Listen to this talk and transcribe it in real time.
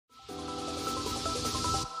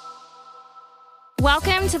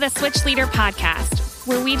Welcome to the Switch Leader Podcast,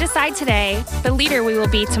 where we decide today the leader we will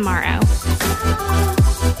be tomorrow.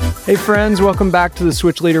 Hey friends, welcome back to the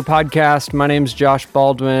Switch Leader Podcast. My name's Josh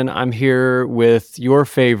Baldwin. I'm here with your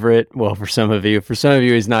favorite, well, for some of you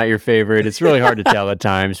he's not your favorite. It's really hard to tell at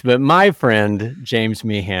times, but my friend, James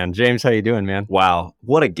Meehan. James, how you doing, man? Wow,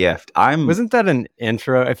 what a gift. Wasn't that an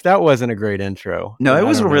intro? If that wasn't a great intro. No, it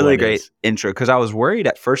was a really great intro because I was worried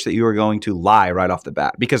at first that you were going to lie right off the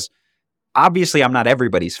bat because obviously I'm not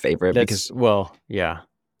everybody's favorite because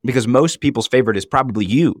most people's favorite is probably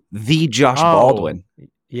you, the Josh Baldwin.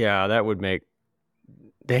 Yeah, that would make...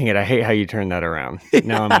 Dang it, I hate how you turn that around.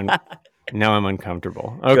 Now I'm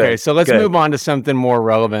uncomfortable. Okay, so let's move on to something more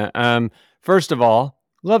relevant. First of all,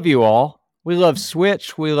 love you all. We love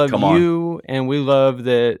Switch. We love you. And we love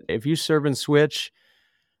that if you serve in Switch,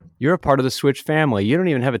 you're a part of the Switch family. You don't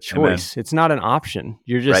even have a choice. Amen. It's not an option.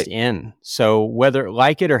 You're just in. So whether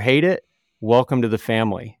like it or hate it, welcome to the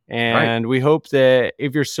family. And we hope that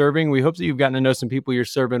if you're serving, we hope that you've gotten to know some people you're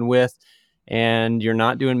serving with, and you're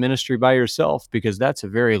not doing ministry by yourself, because that's a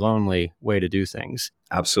very lonely way to do things.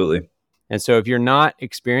 Absolutely. And so if you're not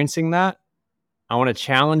experiencing that, I want to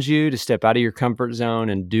challenge you to step out of your comfort zone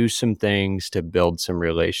and do some things to build some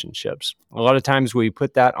relationships. A lot of times we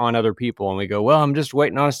put that on other people and we go, well, I'm just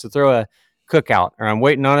waiting on us to throw a cookout, or I'm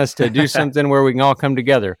waiting on us to do something where we can all come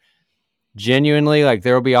together. Genuinely, like,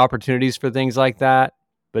 there will be opportunities for things like that,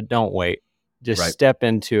 but don't wait. Just step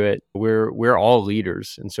into it. We're all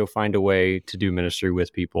leaders, and so find a way to do ministry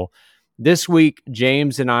with people. This week,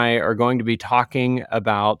 James and I are going to be talking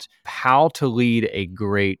about how to lead a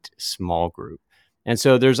great small group. And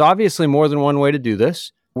so there's obviously more than one way to do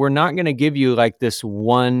this. We're not going to give you like this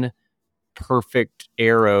one perfect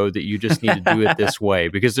arrow that you just need to do it this way,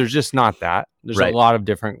 because there's just not that. There's a lot of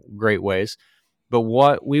different great ways. But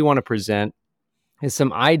what we want to present is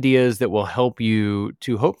some ideas that will help you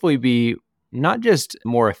to hopefully be not just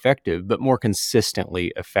more effective, but more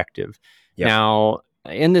consistently effective. Yep. Now,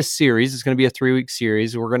 in this series, it's going to be a 3-week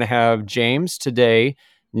series. We're going to have James today.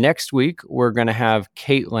 Next week, we're going to have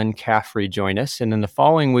Caitlin Caffrey join us. And then the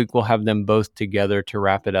following week, we'll have them both together to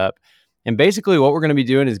wrap it up. And basically what we're going to be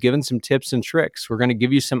doing is giving some tips and tricks. We're going to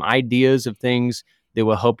give you some ideas of things that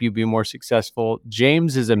will help you be more successful.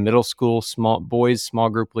 James is a middle school boys small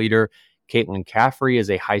group leader. Caitlin Caffrey is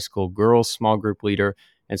a high school girls small group leader.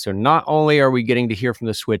 And so not only are we getting to hear from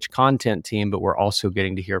the Switch content team, but we're also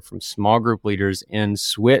getting to hear from small group leaders in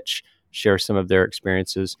Switch share some of their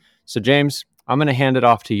experiences. So James, I'm going to hand it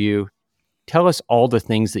off to you. Tell us all the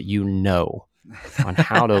things that you know on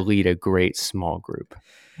how to lead a great small group.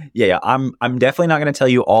 Yeah. I'm definitely not going to tell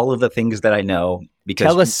you all of the things that I know, because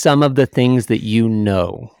tell us some of the things that you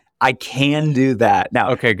know. I can do that.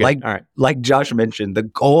 Now, okay, good. Like Josh mentioned, the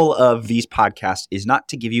goal of these podcasts is not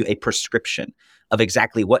to give you a prescription of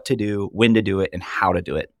exactly what to do, when to do it, and how to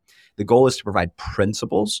do it. The goal is to provide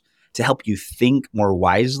principles to help you think more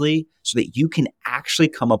wisely so that you can actually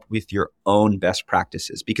come up with your own best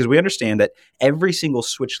practices. Because we understand that every single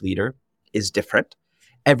Switch leader is different.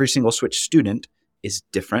 Every single Switch student is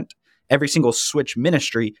different. Every single Switch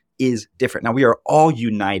ministry is different. Now, we are all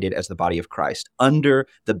united as the body of Christ under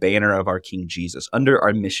the banner of our King Jesus, under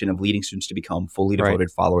our mission of leading students to become fully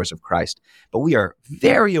devoted followers of Christ. But we are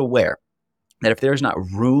very aware that if there's not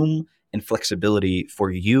room and flexibility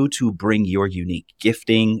for you to bring your unique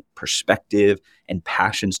gifting, perspective, and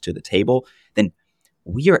passions to the table, then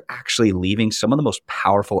we are actually leaving some of the most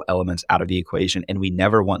powerful elements out of the equation, and we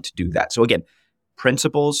never want to do that. So again,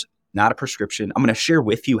 principles, not a prescription. I'm going to share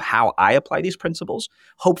with you how I apply these principles,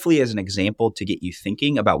 hopefully as an example to get you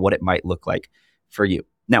thinking about what it might look like for you.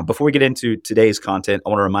 Now, before we get into today's content, I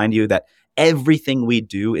want to remind you that everything we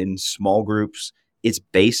do in small groups is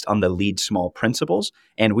based on the Lead Small principles.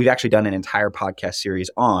 And we've actually done an entire podcast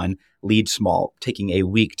series on Lead Small, taking a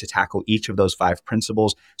week to tackle each of those 5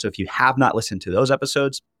 principles. So if you have not listened to those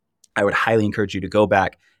episodes, I would highly encourage you to go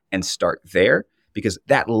back and start there, because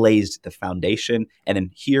that lays the foundation. And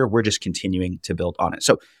then here we're just continuing to build on it.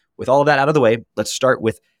 So with all of that out of the way, let's start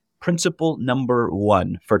with principle number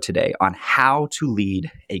 1 for today on how to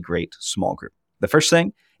lead a great small group. The first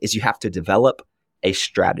thing is you have to develop a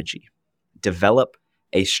strategy. Develop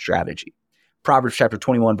a strategy. Proverbs chapter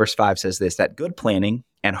 21, verse 5 says this, that good planning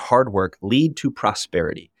and hard work lead to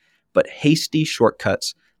prosperity, but hasty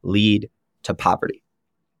shortcuts lead to poverty.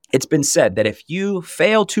 It's been said that if you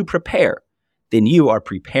fail to prepare, then you are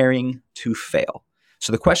preparing to fail.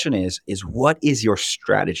 So the question is what is your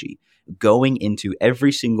strategy going into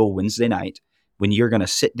every single Wednesday night when you're going to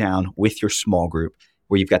sit down with your small group,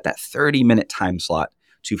 where you've got that 30-minute time slot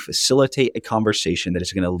to facilitate a conversation that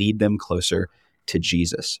is going to lead them closer to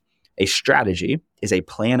Jesus? A strategy is a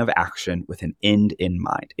plan of action with an end in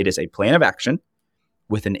mind. It is a plan of action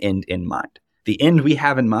with an end in mind. The end we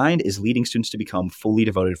have in mind is leading students to become fully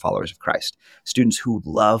devoted followers of Christ, students who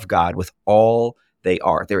love God with all they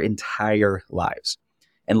are, their entire lives,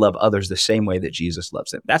 and love others the same way that Jesus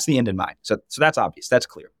loves them. That's the end in mind. So that's obvious. That's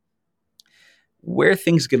clear. Where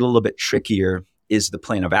things get a little bit trickier is the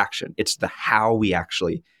plan of action. It's the how we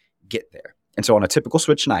actually get there. And so on a typical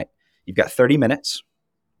switch night, you've got 30 minutes.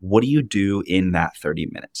 What do you do in that 30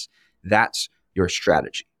 minutes? That's your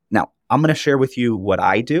strategy. Now, I'm going to share with you what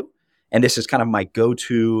I do. And this is kind of my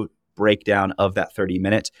go-to breakdown of that 30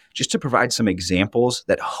 minutes, just to provide some examples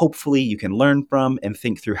that hopefully you can learn from and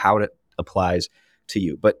think through how it applies to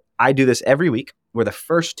you. But I do this every week where the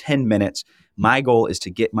first 10 minutes, my goal is to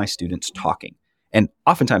get my students talking. And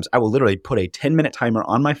oftentimes I will literally put a 10-minute timer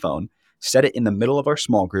on my phone, set it in the middle of our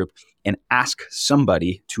small group, and ask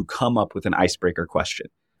somebody to come up with an icebreaker question.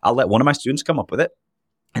 I'll let one of my students come up with it.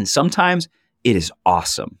 And sometimes it is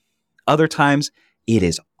awesome. Other times it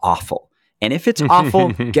is awful. And if it's awful,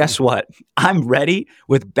 guess what? I'm ready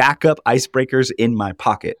with backup icebreakers in my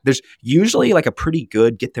pocket. There's usually like a pretty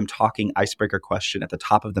good get them talking icebreaker question at the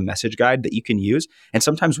top of the message guide that you can use. And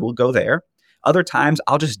sometimes we'll go there. Other times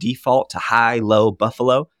I'll just default to high, low,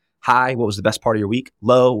 buffalo. High, what was the best part of your week?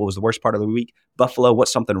 Low, what was the worst part of the week? Buffalo,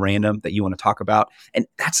 what's something random that you want to talk about? And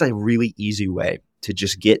that's a really easy way to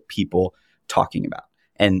just get people talking about.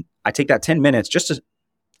 And I take that 10 minutes just to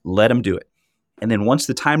let them do it. And then once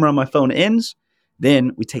the timer on my phone ends,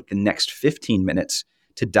 then we take the next 15 minutes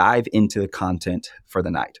to dive into the content for the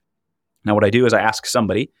night. Now, what I do is I ask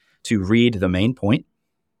somebody to read the main point,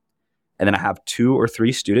 and then I have 2 or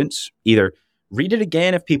 3 students either read it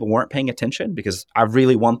again if people weren't paying attention because I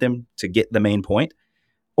really want them to get the main point,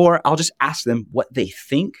 or I'll just ask them what they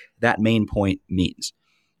think that main point means.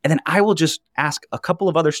 And then I will just ask a couple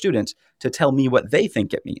of other students to tell me what they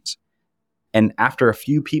think it means. And after a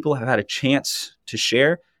few people have had a chance to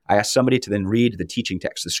share, I ask somebody to then read the teaching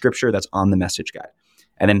text, the scripture that's on the message guide.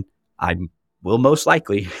 And then I will most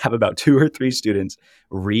likely have about 2 or 3 students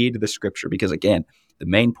read the scripture because, again, the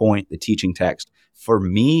main point, the teaching text, for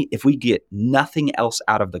me, if we get nothing else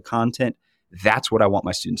out of the content, that's what I want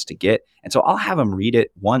my students to get. And so I'll have them read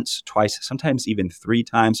it once, twice, sometimes even 3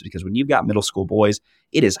 times, because when you've got middle school boys,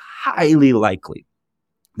 it is highly likely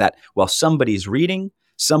that while somebody's reading,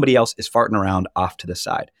 somebody else is farting around off to the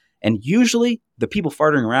side. And usually the people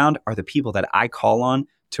farting around are the people that I call on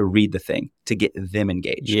to read the thing, to get them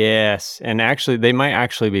engaged. Yes. And actually, they might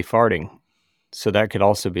actually be farting. So that could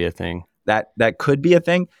also be a thing. That could be a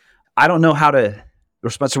thing. I don't know how to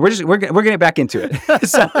respond. So we're getting back into it.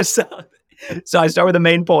 So I start with the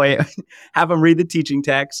main point, have them read the teaching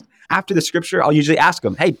text. After the scripture, I'll usually ask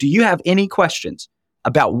them, hey, do you have any questions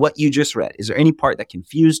about what you just read? Is there any part that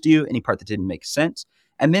confused you? Any part that didn't make sense?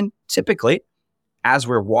 And then typically, as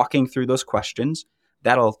we're walking through those questions,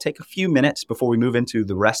 that'll take a few minutes before we move into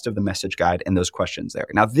the rest of the message guide and those questions there.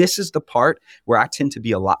 Now, this is the part where I tend to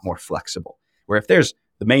be a lot more flexible, where if there's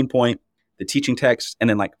the main point, the teaching text, and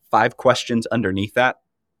then like 5 questions underneath that,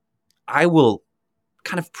 I will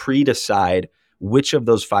kind of pre-decide which of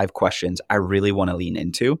those 5 questions I really want to lean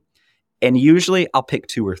into. And usually I'll pick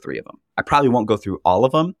 2 or 3 of them. I probably won't go through all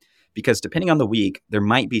of them because depending on the week, there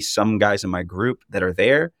might be some guys in my group that are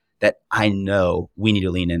there that I know we need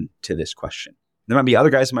to lean into this question. There might be other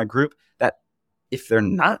guys in my group that if they're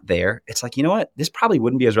not there, it's like, you know what? This probably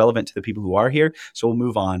wouldn't be as relevant to the people who are here. So we'll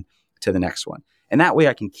move on to the next one. And that way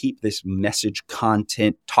I can keep this message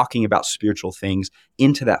content talking about spiritual things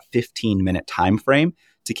into that 15-minute time frame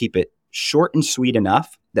to keep it short and sweet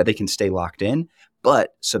enough that they can stay locked in,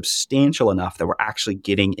 but substantial enough that we're actually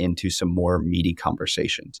getting into some more meaty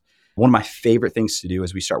conversations. One of my favorite things to do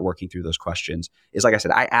as we start working through those questions is, like I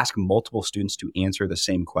said, I ask multiple students to answer the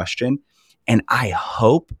same question, and I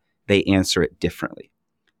hope they answer it differently.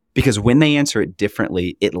 Because when they answer it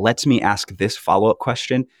differently, it lets me ask this follow-up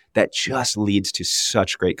question that just leads to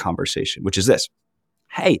such great conversation, which is this.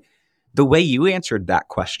 Hey, the way you answered that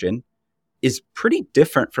question is pretty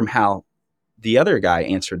different from how the other guy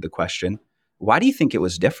answered the question. Why do you think it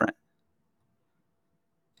was different?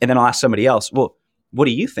 And then I'll ask somebody else, well, what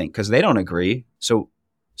do you think? Because they don't agree. So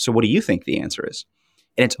what do you think the answer is?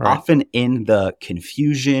 And it's often in the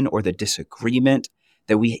confusion or the disagreement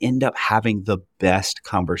that we end up having the best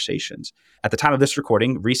conversations. At the time of this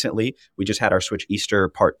recording, recently, we just had our Switch Easter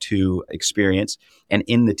Part 2 experience. And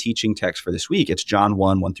in the teaching text for this week, it's John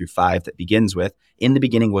 1 through 5 that begins with, in the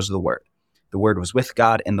beginning was the Word. The Word was with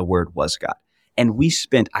God and the Word was God. And we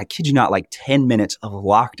spent, I kid you not, like 10 minutes of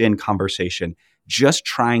locked in conversation just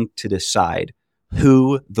trying to decide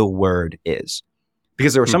who the Word is.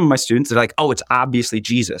 Because there were some of my students that are like, oh, it's obviously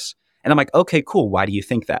Jesus. And I'm like, okay, cool. Why do you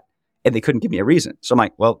think that? And they couldn't give me a reason. So I'm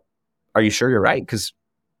like, well, are you sure you're right? Because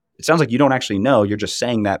it sounds like you don't actually know. You're just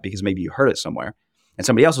saying that because maybe you heard it somewhere. And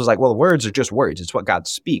somebody else was like, well, words are just words. It's what God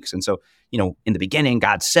speaks. And so, in the beginning,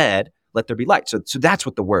 God said, let there be light. So that's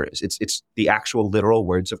what the word is. It's the actual literal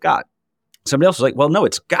words of God. Somebody else was like, well, no,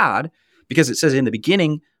 it's God, because it says in the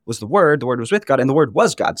beginning was the word was with God, and the word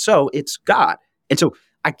was God. So it's God. And so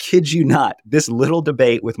I kid you not, this little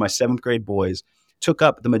debate with my 7th grade boys took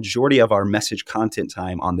up the majority of our message content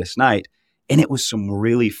time on this night. And it was some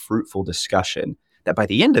really fruitful discussion that by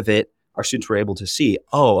the end of it, our students were able to see,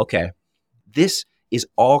 oh, okay, this is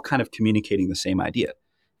all kind of communicating the same idea.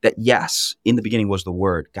 That yes, in the beginning was the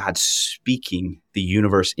word, God speaking the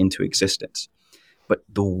universe into existence. But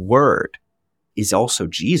the word is also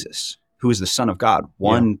Jesus, who is the Son of God,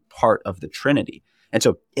 one part of the Trinity. And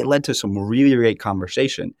so it led to some really great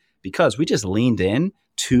conversation because we just leaned in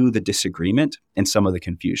to the disagreement and some of the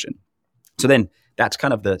confusion. So then that's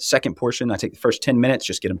kind of the second portion. I take the first 10 minutes,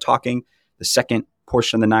 just get them talking. The second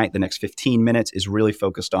portion of the night, the next 15 minutes is really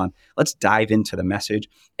focused on, let's dive into the message.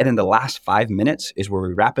 And then the last 5 minutes is where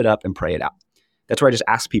we wrap it up and pray it out. That's where I just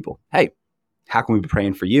ask people, hey, how can we be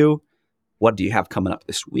praying for you? What do you have coming up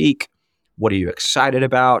this week? What are you excited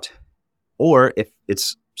about? Or if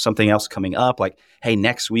it's something else coming up, like, hey,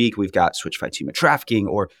 next week we've got Switch Fight Team of Trafficking,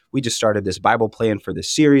 or we just started this Bible plan for this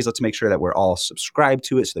series. Let's make sure that we're all subscribed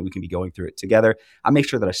to it so that we can be going through it together. I make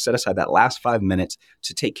sure that I set aside that last 5 minutes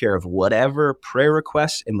to take care of whatever prayer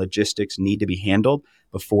requests and logistics need to be handled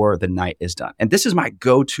before the night is done. And this is my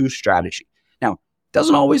go-to strategy. Now, it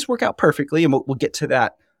doesn't always work out perfectly, and we'll get to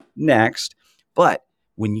that next, but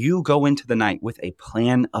when you go into the night with a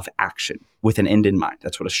plan of action, with an end in mind,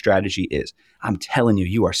 that's what a strategy is. I'm telling you,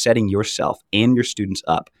 you are setting yourself and your students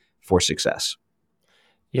up for success.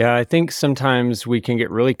 Yeah, I think sometimes we can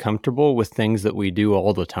get really comfortable with things that we do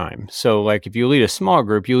all the time. So like if you lead a small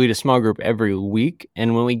group, you lead a small group every week.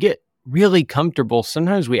 And when we get really comfortable,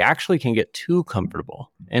 sometimes we actually can get too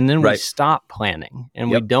comfortable. And then we stop planning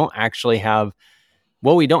and we don't actually have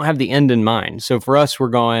we don't have the end in mind. So for us, we're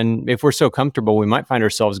going, if we're so comfortable, we might find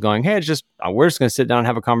ourselves going, hey, we're just going to sit down and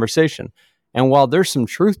have a conversation. And while there's some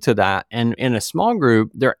truth to that, and in a small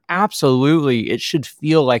group, it should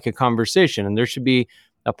feel like a conversation. And there should be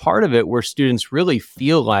a part of it where students really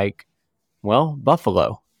feel like, well,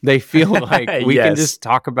 buffalo. They feel like we can just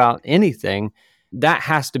talk about anything. That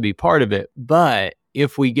has to be part of it. But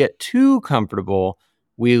if we get too comfortable,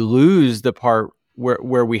 we lose the part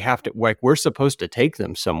where we have to, like, we're supposed to take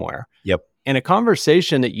them somewhere. Yep. And a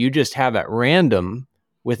conversation that you just have at random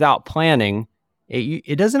without planning,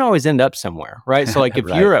 it doesn't always end up somewhere, right? So like if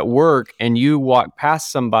you're at work and you walk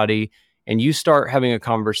past somebody and you start having a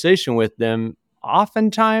conversation with them,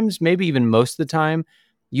 oftentimes, maybe even most of the time,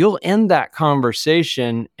 you'll end that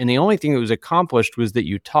conversation and the only thing that was accomplished was that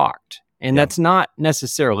you talked. And that's not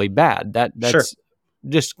necessarily bad. That's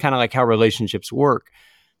just kind of like how relationships work.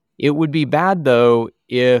 It would be bad, though,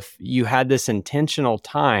 if you had this intentional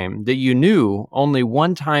time that you knew only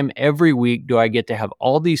one time every week do I get to have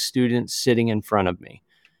all these students sitting in front of me.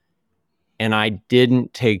 And I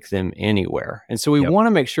didn't take them anywhere. And so we want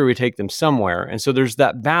to make sure we take them somewhere. And so there's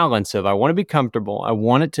that balance of I want to be comfortable. I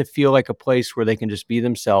want it to feel like a place where they can just be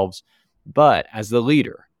themselves. But as the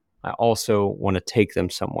leader, I also want to take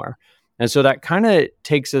them somewhere. And so that kind of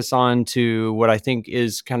takes us on to what I think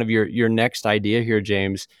is kind of your next idea here,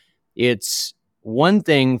 James. It's one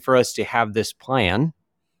thing for us to have this plan.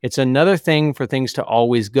 It's another thing for things to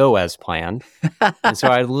always go as planned. And so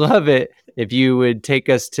I'd love it if you would take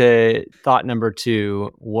us to thought number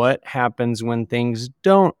 2. What happens when things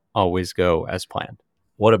don't always go as planned?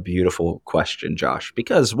 What a beautiful question, Josh.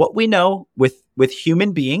 Because what we know with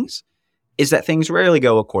human beings is that things rarely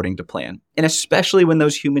go according to plan. And especially when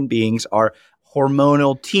those human beings are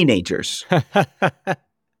hormonal teenagers.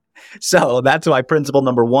 So that's why principle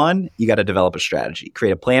number 1, you got to develop a strategy,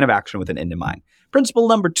 create a plan of action with an end in mind. Principle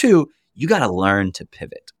number 2, you got to learn to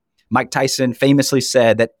pivot. Mike Tyson famously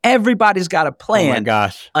said that everybody's got a plan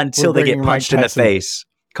until they get punched in the face.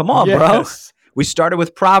 Come on, bro. We started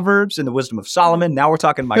with Proverbs and the wisdom of Solomon. Now we're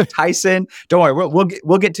talking Mike Tyson. Don't worry,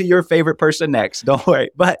 we'll get to your favorite person next. Don't worry.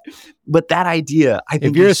 But that idea, I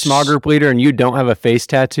think, if you're a small group leader and you don't have a face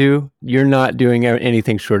tattoo, you're not doing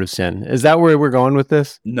anything short of sin. Is that where we're going with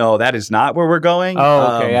this? No, that is not where we're going.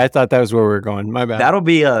 Oh, okay. I thought that was where we were going. My bad. That'll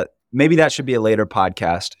be maybe that should be a later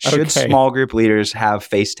podcast. Should small group leaders have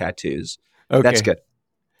face tattoos? Okay. That's good.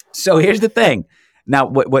 So here's the thing. Now,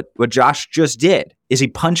 what Josh just did is he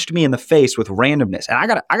punched me in the face with randomness. And I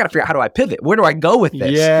gotta figure out, how do I pivot? Where do I go with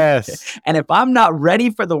this? Yes. And if I'm not ready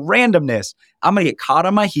for the randomness, I'm going to get caught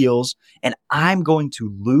on my heels and I'm going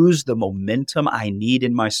to lose the momentum I need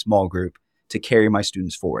in my small group to carry my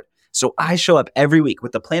students forward. So I show up every week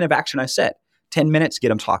with the plan of action I set. 10 minutes, get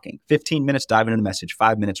them talking. 15 minutes, dive into the message.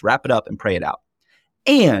 5 minutes, wrap it up and pray it out.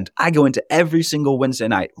 And I go into every single Wednesday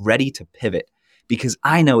night ready to pivot, because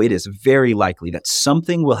I know it is very likely that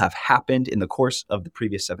something will have happened in the course of the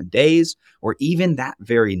previous 7 days, or even that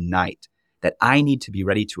very night, that I need to be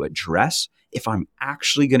ready to address if I'm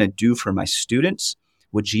actually going to do for my students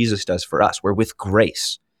what Jesus does for us, where with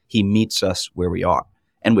grace, he meets us where we are.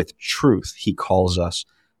 And with truth, he calls us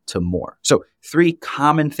to more. So 3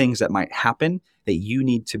 common things that might happen that you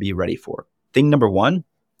need to be ready for. Thing number 1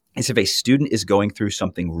 is if a student is going through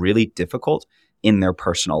something really difficult in their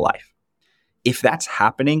personal life. If that's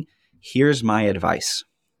happening, here's my advice.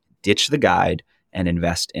 Ditch the guide and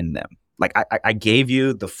invest in them. Like I gave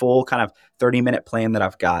you the full kind of 30-minute plan that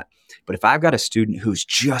I've got. But if I've got a student who's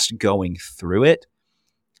just going through it,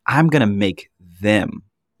 I'm going to make them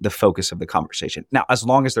the focus of the conversation. Now, as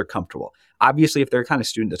long as they're comfortable. Obviously, if they're a kind of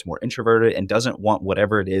student that's more introverted and doesn't want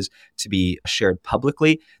whatever it is to be shared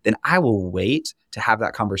publicly, then I will wait to have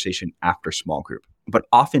that conversation after small group. But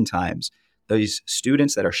oftentimes, those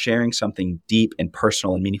students that are sharing something deep and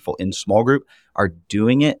personal and meaningful in small group are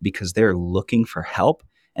doing it because they're looking for help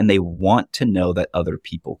and they want to know that other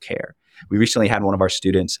people care. We recently had one of our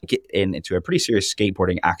students get into a pretty serious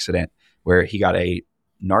skateboarding accident where he got a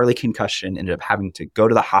gnarly concussion, ended up having to go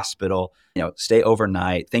to the hospital, stay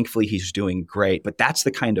overnight. Thankfully, he's doing great. But that's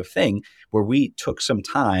the kind of thing where we took some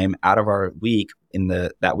time out of our week in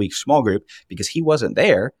that week's small group because he wasn't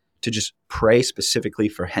there to just pray specifically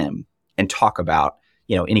for him and talk about,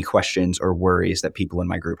 any questions or worries that people in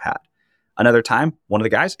my group had. Another time, one of the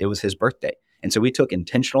guys, it was his birthday. And so we took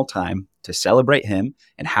intentional time to celebrate him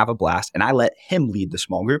and have a blast. And I let him lead the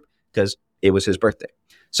small group because it was his birthday.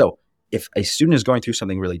 So if a student is going through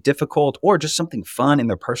something really difficult or just something fun in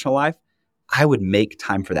their personal life, I would make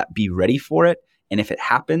time for that. Be ready for it. And if it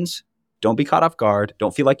happens, don't be caught off guard.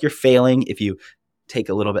 Don't feel like you're failing if you take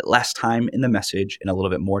a little bit less time in the message and a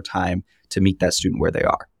little bit more time to meet that student where they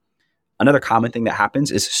are. Another common thing that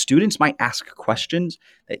happens is students might ask questions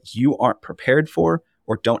that you aren't prepared for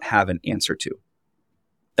or don't have an answer to.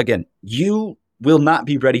 Again, you will not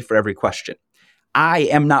be ready for every question. I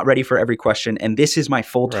am not ready for every question, and this is my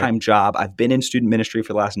full-time job. I've been in student ministry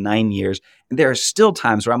for the last 9 years, and there are still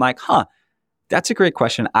times where I'm like, that's a great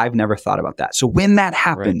question. I've never thought about that. So when that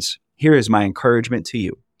happens, here is my encouragement to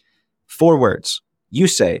you. 4 words. You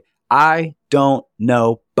say, I don't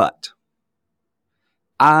know, but.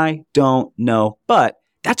 I don't know, but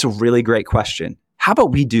that's a really great question. How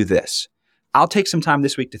about we do this? I'll take some time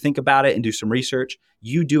this week to think about it and do some research.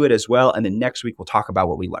 You do it as well, and then next week we'll talk about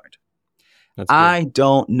what we learned. I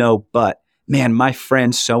don't know, but man, my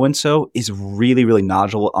friend so-and-so is really, really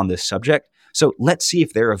knowledgeable on this subject. So let's see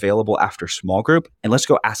if they're available after small group and let's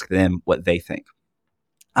go ask them what they think.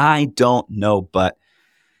 I don't know, but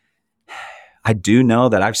I do know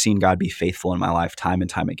that I've seen God be faithful in my life time and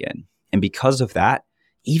time again. And because of that,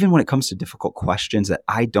 even when it comes to difficult questions that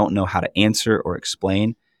I don't know how to answer or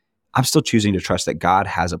explain, I'm still choosing to trust that God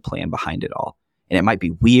has a plan behind it all. And it might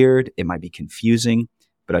be weird, it might be confusing,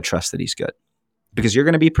 but I trust that he's good. Because you're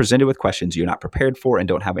going to be presented with questions you're not prepared for and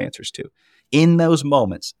don't have answers to. In those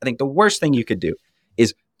moments, I think the worst thing you could do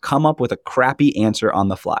is come up with a crappy answer on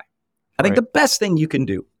the fly. I think the best thing you can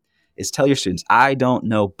do is tell your students, I don't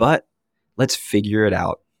know, but let's figure it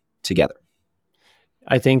out together.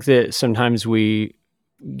 I think that sometimes we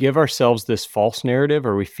give ourselves this false narrative,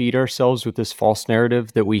 or we feed ourselves with this false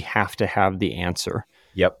narrative that we have to have the answer.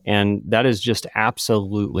 Yep. And that is just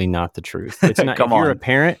absolutely not the truth. It's not. Come if you're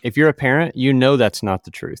on. if you're a parent, you know that's not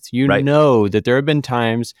the truth. You Right. know that there have been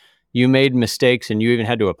times you made mistakes and you even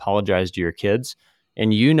had to apologize to your kids.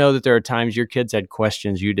 And you know that there are times your kids had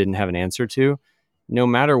questions you didn't have an answer to. No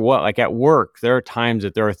matter what, like at work, there are times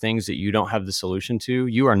that there are things that you don't have the solution to.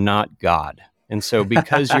 You are not God. And so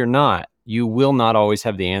because you're not, you will not always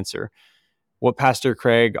have the answer. What Pastor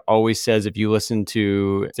Craig always says, if you listen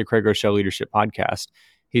to the Craig Rochelle Leadership Podcast,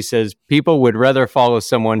 he says, people would rather follow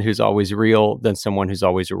someone who's always real than someone who's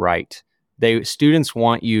always right. Students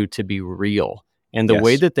want you to be real. And the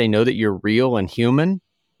way that they know that you're real and human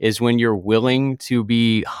is when you're willing to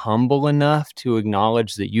be humble enough to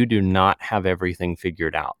acknowledge that you do not have everything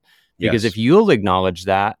figured out. Because if you'll acknowledge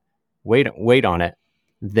that, wait on it,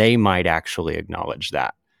 they might actually acknowledge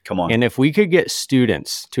that. Come on. And if we could get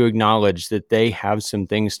students to acknowledge that they have some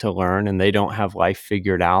things to learn and they don't have life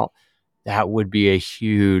figured out, that would be a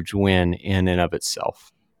huge win in and of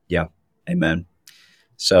itself. Yeah. Amen.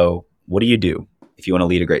 So what do you do if you want to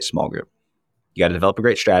lead a great small group? You got to develop a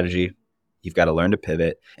great strategy. You've got to learn to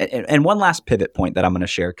pivot. And one last pivot point that I'm going to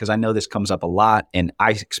share, because I know this comes up a lot and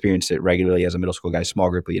I experience it regularly as a middle school guy, small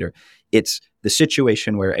group leader. It's the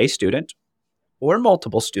situation where a student or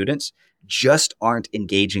multiple students just aren't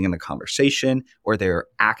engaging in the conversation, or they're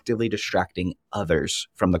actively distracting others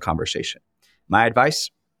from the conversation. My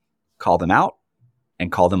advice, call them out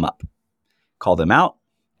and call them up. Call them out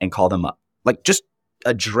and call them up. Like, just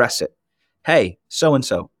address it. Hey,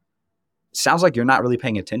 so-and-so, sounds like you're not really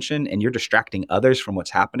paying attention and you're distracting others from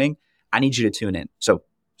what's happening. I need you to tune in. So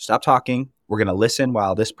stop talking. We're going to listen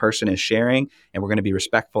while this person is sharing, and we're going to be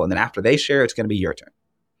respectful. And then after they share, it's going to be your turn.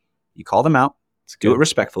 You call them out, do it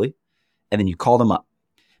respectfully, and then you call them up.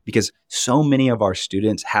 Because so many of our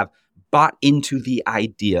students have bought into the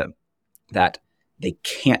idea that they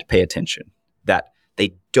can't pay attention, that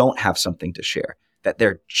they don't have something to share, that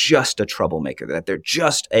they're just a troublemaker, that they're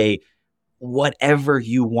just a whatever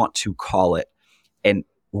you want to call it. And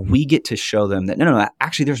we get to show them that, no,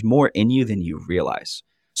 actually there's more in you than you realize.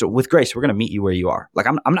 So with grace, we're going to meet you where you are. Like,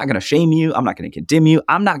 I'm not going to shame you. I'm not going to condemn you.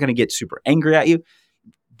 I'm not going to get super angry at you,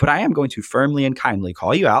 but I am going to firmly and kindly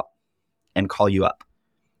call you out and call you up.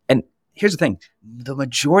 And here's the thing, the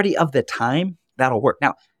majority of the time that'll work.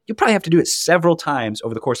 Now, you probably have to do it several times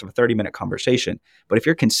over the course of a 30-minute conversation, but if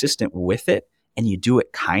you're consistent with it and you do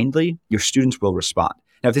it kindly, your students will respond.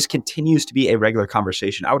 Now, if this continues to be a regular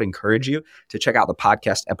conversation, I would encourage you to check out the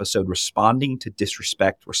podcast episode, Responding to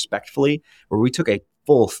Disrespect Respectfully, where we took a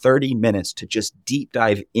full 30 minutes to just deep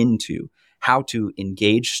dive into how to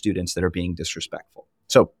engage students that are being disrespectful.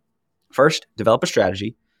 So first, develop a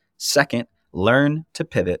strategy. Second, learn to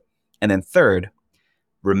pivot. And then third,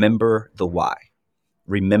 remember the why.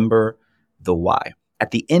 Remember the why.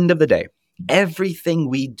 At the end of the day, everything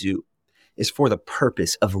we do is for the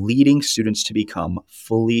purpose of leading students to become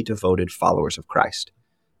fully devoted followers of Christ.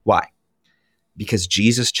 Why? Because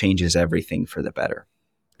Jesus changes everything for the better.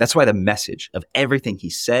 That's why the message of everything he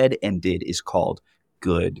said and did is called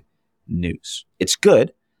good news. It's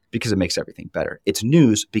good because it makes everything better. It's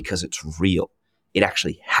news because it's real. It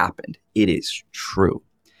actually happened. It is true.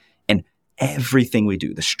 And everything we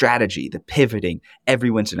do, the strategy, the pivoting, every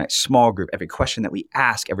Wednesday night small group, every question that we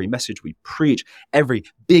ask, every message we preach, every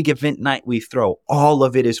big event night we throw, all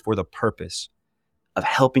of it is for the purpose of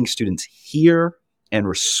helping students hear and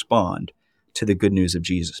respond to the good news of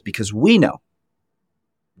Jesus. Because we know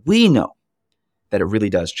that it really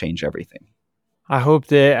does change everything. I hope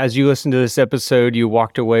that as you listen to this episode, you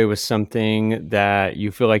walked away with something that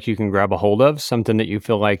you feel like you can grab a hold of, something that you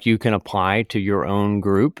feel like you can apply to your own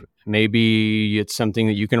group. Maybe it's something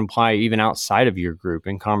that you can apply even outside of your group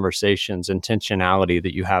in conversations, intentionality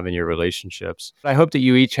that you have in your relationships. I hope that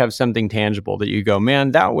you each have something tangible that you go,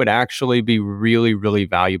 man, that would actually be really, really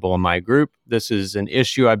valuable in my group. This is an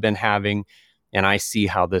issue I've been having, and I see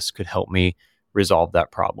how this could help me resolve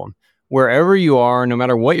that problem. Wherever you are, no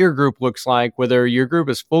matter what your group looks like, whether your group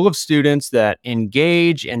is full of students that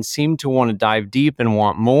engage and seem to want to dive deep and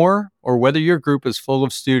want more, or whether your group is full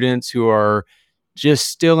of students who are just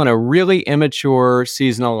still in a really immature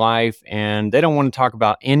season of life and they don't want to talk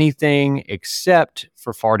about anything except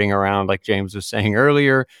for farting around, like James was saying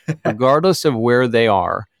earlier, regardless of where they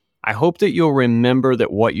are, I hope that you'll remember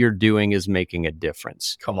that what you're doing is making a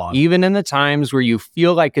difference. Come on. Even in the times where you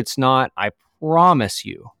feel like it's not, I promise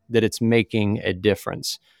you that it's making a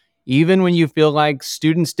difference. Even when you feel like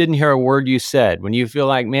students didn't hear a word you said, when you feel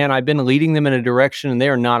like, man, I've been leading them in a direction and they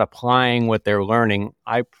are not applying what they're learning,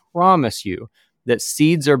 I promise you that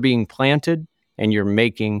seeds are being planted and you're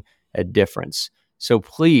making a difference. So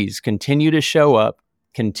please continue to show up,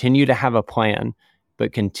 continue to have a plan,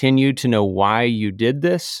 but continue to know why you did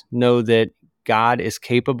this. Know that God is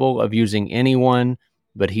capable of using anyone,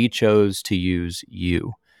 but he chose to use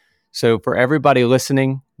you. So for everybody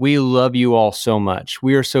listening, we love you all so much.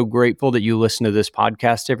 We are so grateful that you listen to this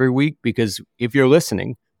podcast every week, because if you're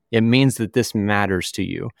listening, it means that this matters to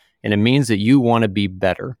you and it means that you want to be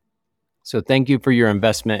better. So thank you for your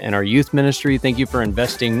investment in our youth ministry. Thank you for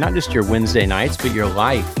investing not just your Wednesday nights, but your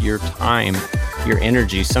life, your time, your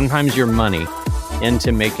energy, sometimes your money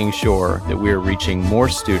into making sure that we are reaching more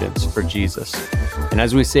students for Jesus. And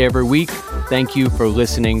as we say every week, thank you for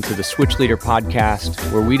listening to the Switch Leader podcast,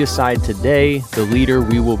 where we decide today the leader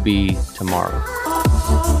we will be tomorrow.